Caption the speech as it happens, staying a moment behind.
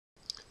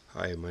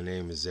Hi, my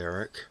name is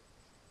Eric,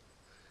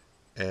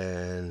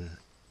 and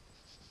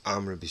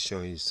I'm going to be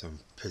showing you some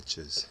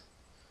pictures.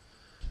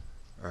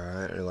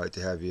 Alright, I'd like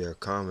to have you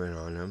comment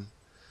on them.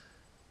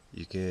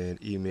 You can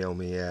email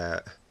me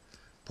at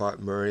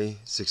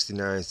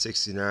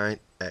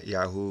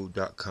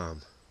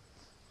potmurray6969@yahoo.com.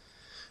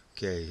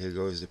 Okay, here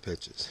goes the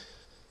pictures.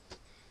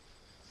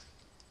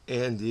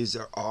 And these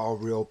are all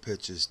real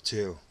pictures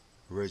too,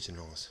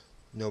 originals.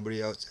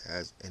 Nobody else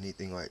has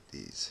anything like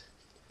these.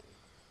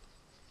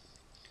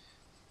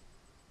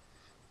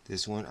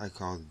 This one I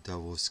call the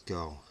double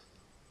skull.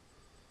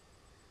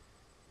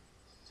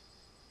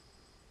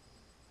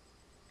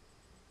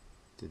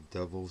 The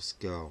double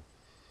skull.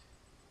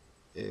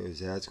 It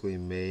was actually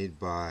made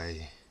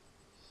by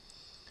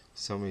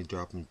somebody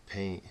dropping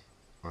paint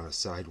on a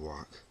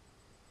sidewalk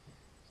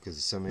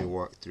because somebody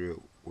walked through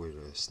it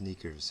with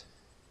sneakers.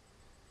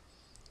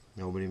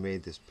 Nobody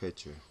made this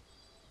picture.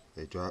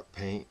 They dropped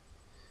paint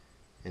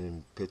and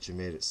then the picture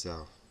made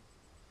itself.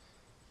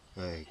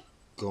 Like,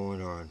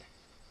 going on.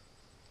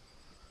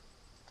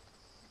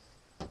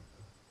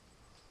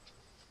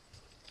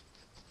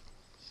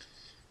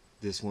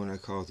 This one I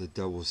call the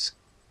devil's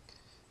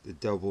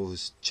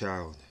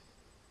child.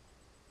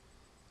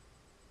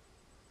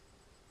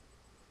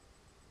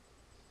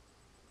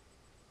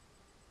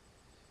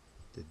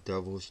 The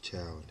devil's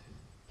child.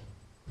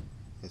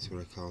 That's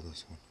what I call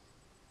this one.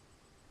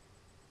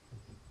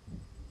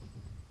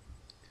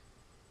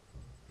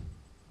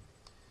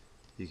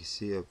 You can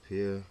see up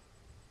here,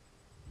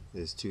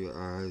 there's two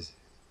eyes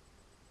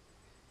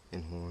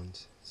and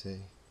horns,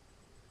 see?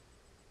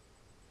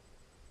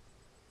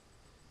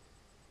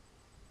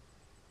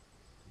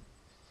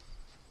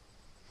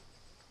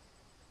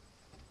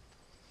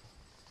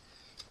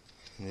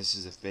 And this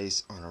is a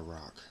face on a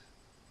rock.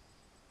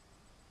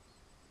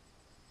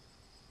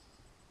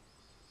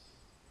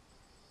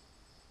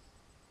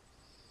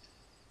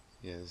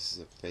 Yeah, this is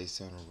a face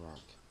on a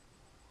rock.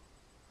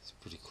 It's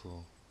pretty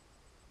cool.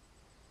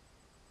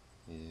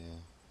 Yeah.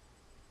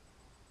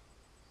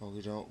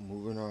 We don't.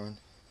 Moving on.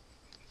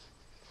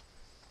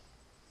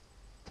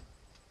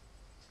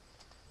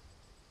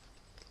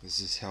 This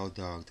is Hell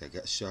Dog that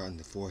got shot in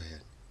the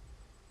forehead.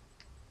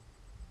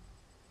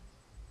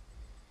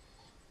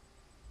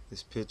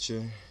 This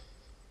picture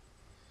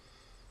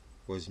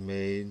was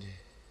made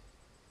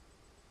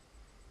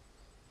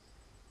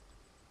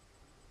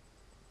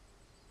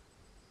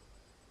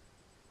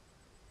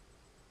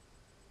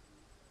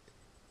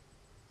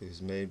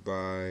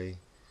by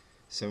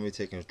somebody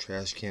taking a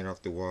trash can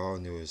off the wall,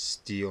 and there was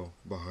steel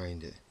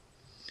behind it.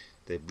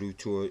 They blew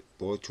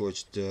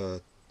torched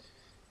the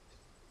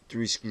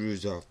 3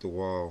 screws off the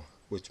wall,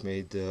 which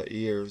made the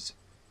ears,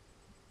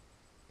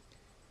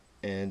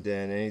 and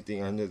then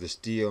anything under the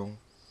steel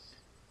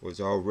was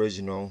all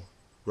original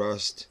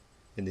rust,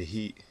 and the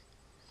heat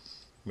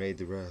made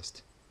the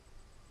rest.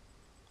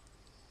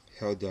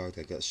 Hell Dog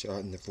that got shot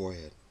in the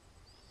forehead.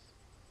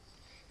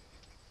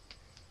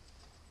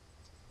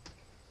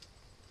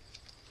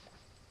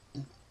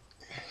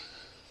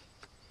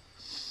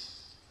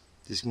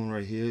 This one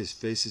right here is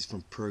Faces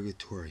from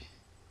Purgatory.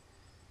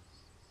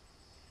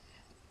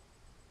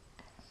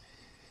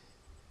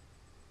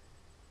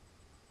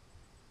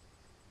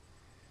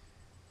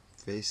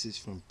 Faces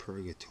from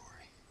Purgatory.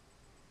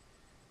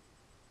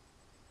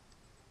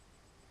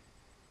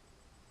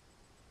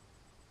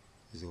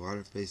 There's a lot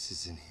of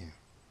faces in here.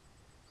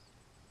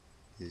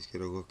 You just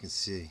gotta look and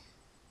see.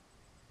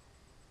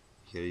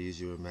 You gotta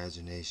use your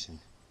imagination.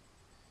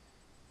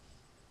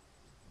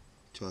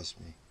 Trust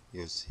me,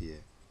 you'll see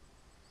it.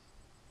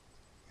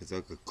 There's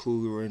like a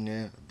cougar in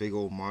there, a big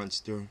old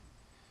monster,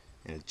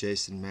 and a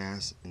Jason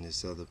mask, and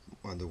there's other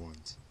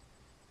ones.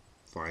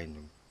 Find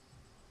them.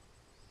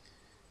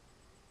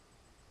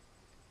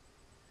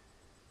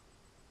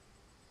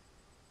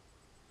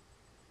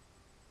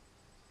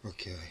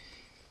 Okay.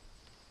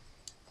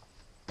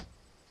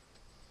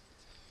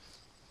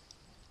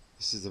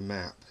 This is a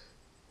map.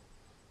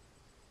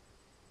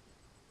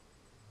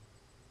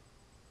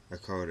 I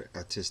call it an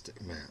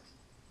artistic map.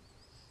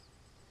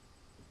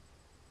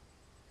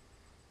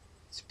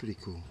 It's pretty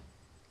cool.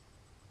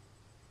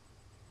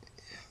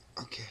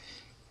 Yeah, okay.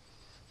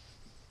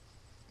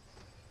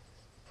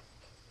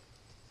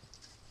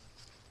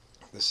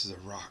 This is a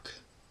rock,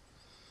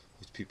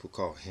 which people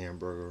call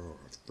hamburger or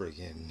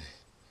friggin'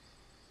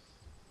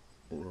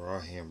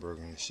 raw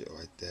hamburger and shit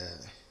like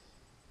that.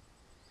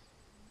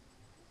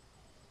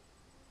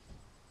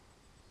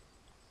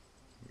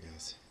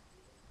 Yes.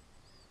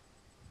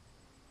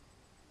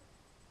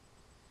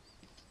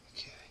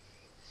 Okay.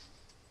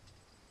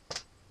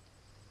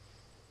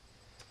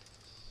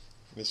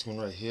 This one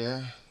right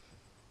here,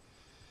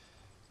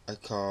 I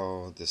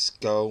call the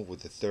skull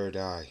with the third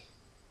eye.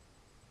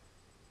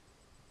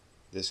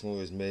 This one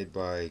was made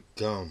by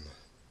gum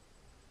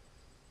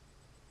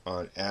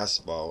on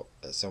asphalt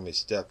that somebody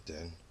stepped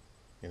in,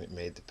 and it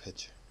made the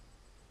picture.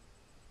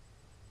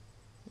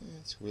 Yeah,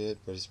 it's weird,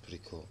 but it's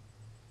pretty cool.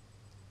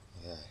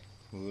 Okay,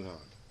 moving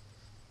on.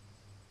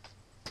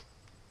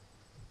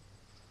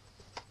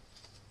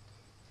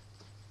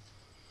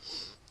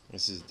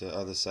 This is the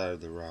other side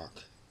of the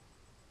rock.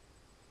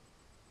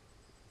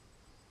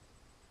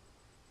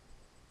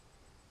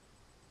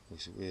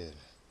 Looks weird.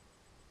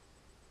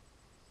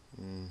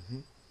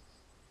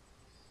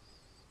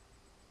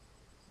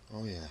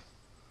 Oh yeah.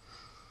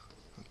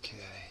 Okay.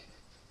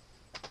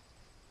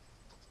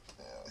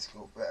 Let's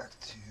go back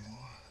to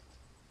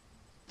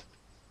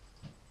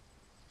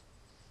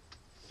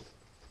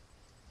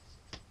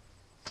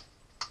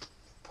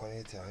plenty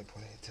of time.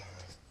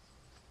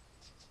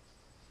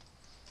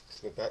 Let's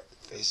go back to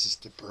Faces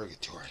to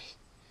Purgatory.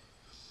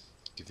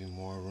 Give you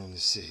more room to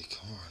see.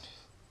 Come on.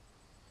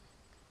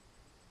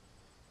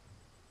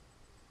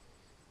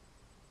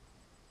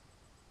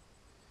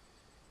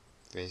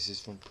 Faces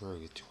from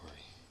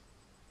Purgatory.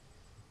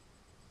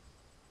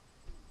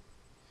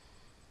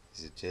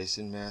 Is it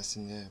Jason Mass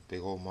in there?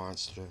 Big old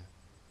monster.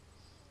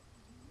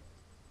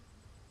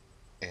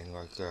 And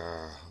like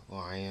a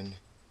lion.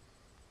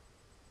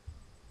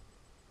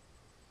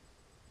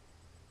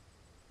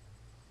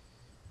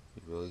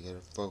 You really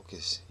gotta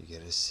focus. You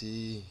gotta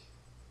see.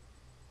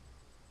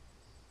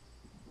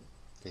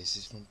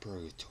 Faces from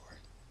Purgatory.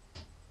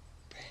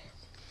 Bam.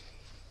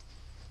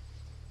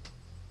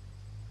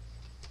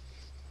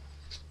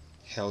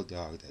 Hell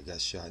dog that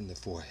got shot in the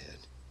forehead.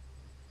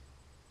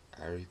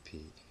 I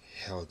repeat,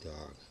 hell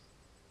dog.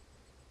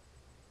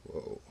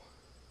 Whoa.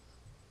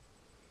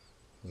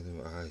 Look at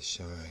them eyes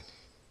shine.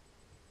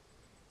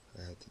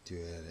 I have to do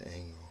it at an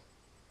angle.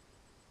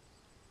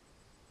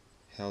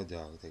 Hell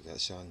dog that got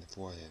shot in the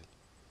forehead.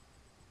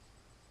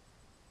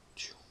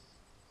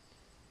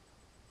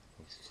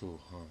 Looks cool,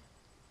 huh?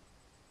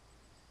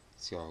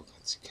 See all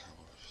kinds of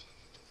colors.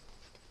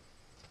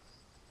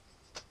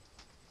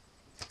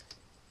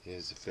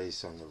 Here's the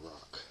face on the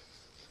rock.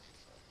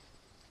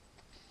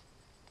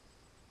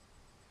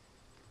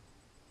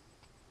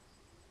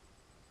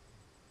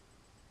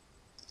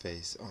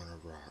 Face on a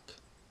rock.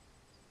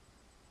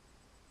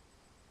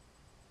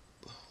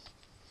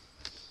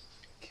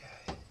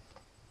 Okay.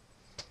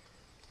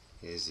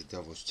 Here's the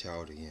devil's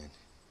child again.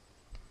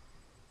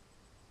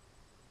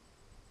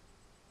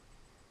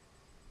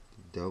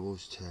 The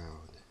devil's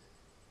child.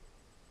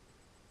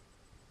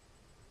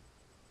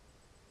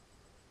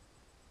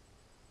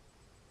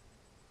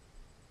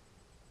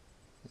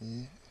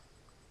 Yeah.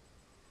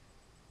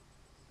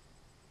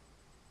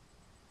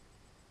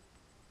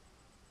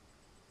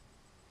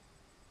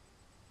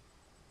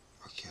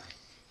 Okay.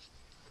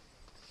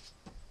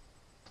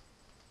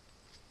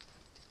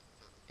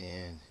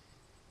 And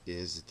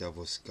here's the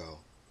devil's skull.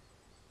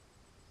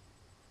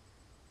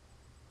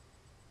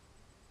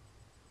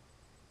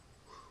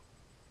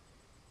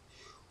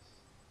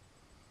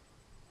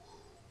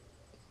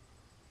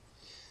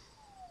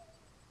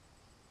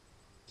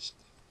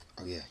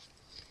 Okay.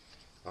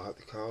 I'll have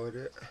to call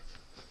it.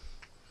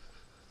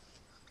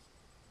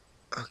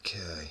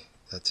 Okay,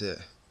 that's it.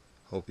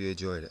 Hope you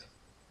enjoyed it.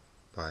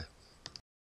 Bye.